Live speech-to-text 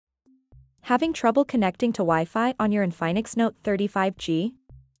Having trouble connecting to Wi-Fi on your Infinix Note 35G?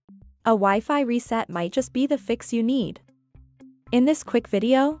 A Wi-Fi reset might just be the fix you need. In this quick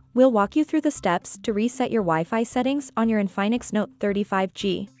video, we'll walk you through the steps to reset your Wi-Fi settings on your Infinix Note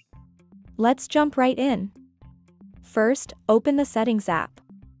 35G. Let's jump right in. First, open the Settings app.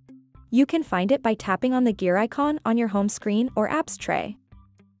 You can find it by tapping on the gear icon on your home screen or apps tray.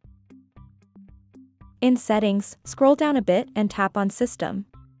 In Settings, scroll down a bit and tap on System.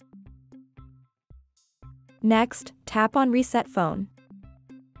 Next, tap on Reset Phone.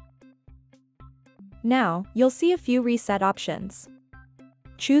 Now, you'll see a few reset options.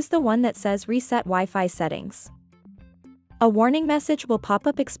 Choose the one that says Reset Wi-Fi Settings. A warning message will pop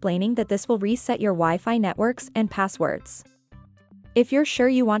up explaining that this will reset your Wi-Fi networks and passwords. If you're sure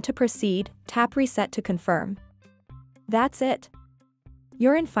you want to proceed, tap Reset to confirm. That's it.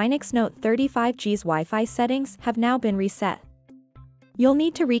 Your Infinix Note 35G's Wi-Fi settings have now been reset. You'll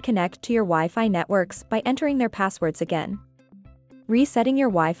need to reconnect to your Wi-Fi networks by entering their passwords again. Resetting your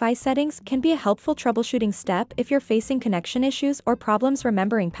Wi-Fi settings can be a helpful troubleshooting step if you're facing connection issues or problems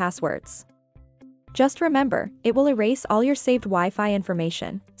remembering passwords. Just remember, it will erase all your saved Wi-Fi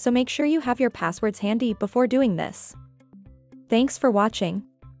information, so make sure you have your passwords handy before doing this. Thanks for watching.